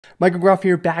Michael Groff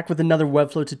here, back with another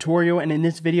Webflow tutorial, and in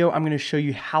this video I'm going to show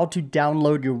you how to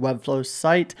download your Webflow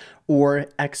site, or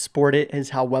export it is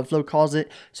how Webflow calls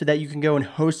it, so that you can go and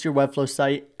host your Webflow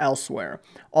site elsewhere.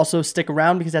 Also stick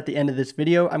around, because at the end of this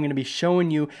video I'm going to be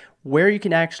showing you where you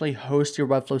can actually host your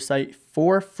Webflow site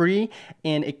for free,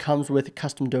 and it comes with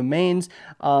custom domains,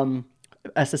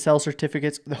 SSL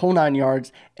certificates, the whole 9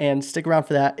 yards, and stick around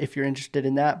for that if you're interested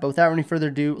in that. But without any further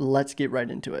ado, let's get right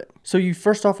into it. So you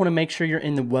first off want to make sure you're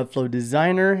in the Webflow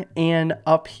designer, and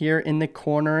up here in the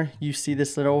corner you see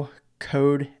this little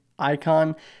code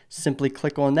icon. Simply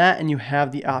click on that and you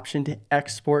have the option to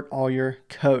export all your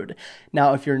code.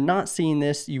 Now if you're not seeing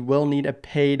this, you will need a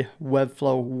paid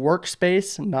Webflow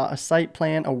workspace, not a site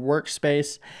plan, a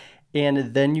workspace,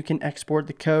 and then you can export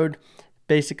the code.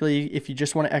 Basically, if you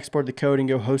just want to export the code and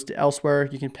go host it elsewhere,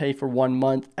 you can pay for 1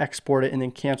 month, export it, and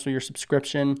then cancel your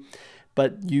subscription.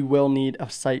 But you will need a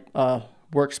site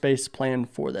workspace plan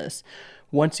for this.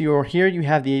 Once you're here, you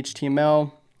have the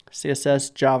HTML,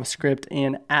 CSS, JavaScript,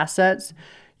 and assets.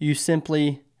 You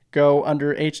simply go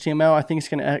under HTML. I think it's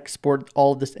going to export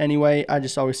all of this anyway. I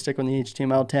just always stick on the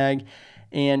HTML tag.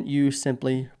 And you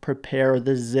simply prepare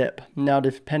the zip. Now,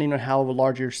 depending on how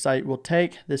large your site will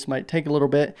take, this might take a little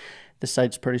bit. The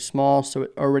site's pretty small, so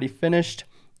it's already finished.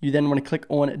 You then want to click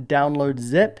on download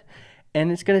zip,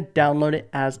 and it's going to download it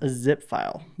as a zip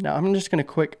file. Now I'm just going to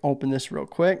quick open this real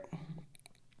quick,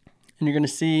 and you're going to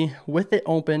see with it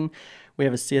open, we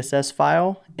have a CSS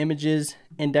file, images,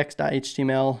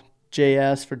 index.html,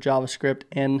 JS for JavaScript,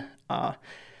 and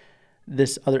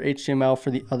this other HTML for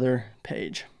the other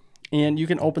page. And you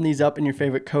can open these up in your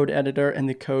favorite code editor, and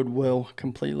the code will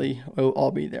all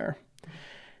be there.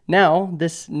 Now,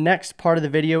 this next part of the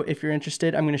video, if you're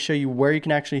interested, I'm going to show you where you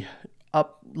can actually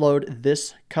upload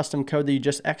this custom code that you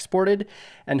just exported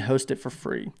and host it for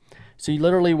free. So you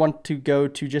literally want to go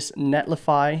to just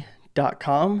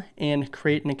netlify.com and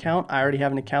create an account. I already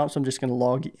have an account, so I'm just going to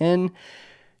log in.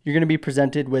 You're going to be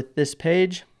presented with this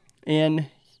page, and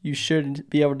you should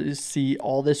be able to see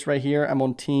all this right here. I'm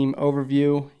on team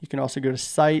overview. You can also go to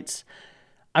sites.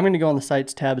 I'm going to go on the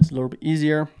sites tab. It's a little bit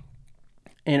easier.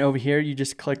 And over here, you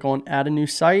just click on add a new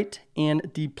site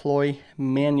and deploy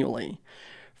manually.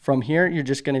 From here, you're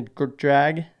just going to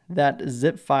drag that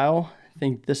zip file. I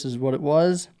think this is what it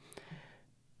was.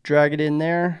 Drag it in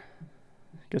there.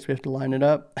 I guess we have to line it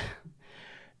up.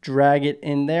 Drag it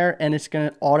in there, and it's going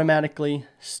to automatically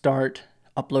start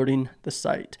uploading the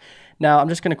site. Now, I'm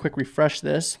just going to quick refresh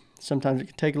this. Sometimes it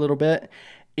can take a little bit.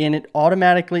 And it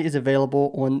automatically is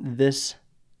available on this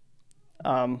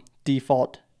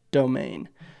default domain.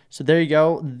 So there you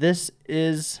go. This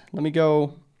is, let me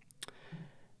go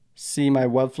see my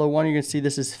Webflow one. You can see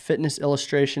this is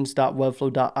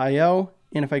fitnessillustrations.webflow.io.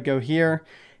 And if I go here,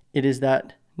 it is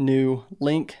that new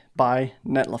link by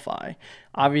Netlify.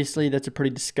 Obviously, that's a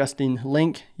pretty disgusting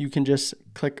link. You can just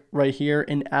click right here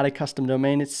and add a custom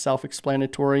domain. It's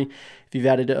self-explanatory. If you've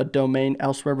added a domain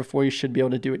elsewhere before, you should be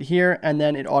able to do it here. And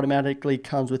then it automatically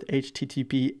comes with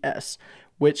HTTPS,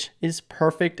 which is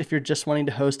perfect if you're just wanting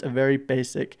to host a very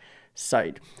basic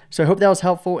site. So I hope that was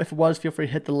helpful. If it was, feel free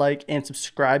to hit the like and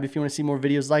subscribe if you want to see more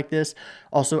videos like this.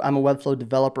 Also, I'm a Webflow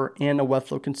developer and a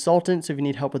Webflow consultant, so if you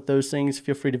need help with those things,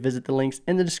 feel free to visit the links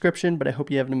in the description, but I hope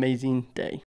you have an amazing day.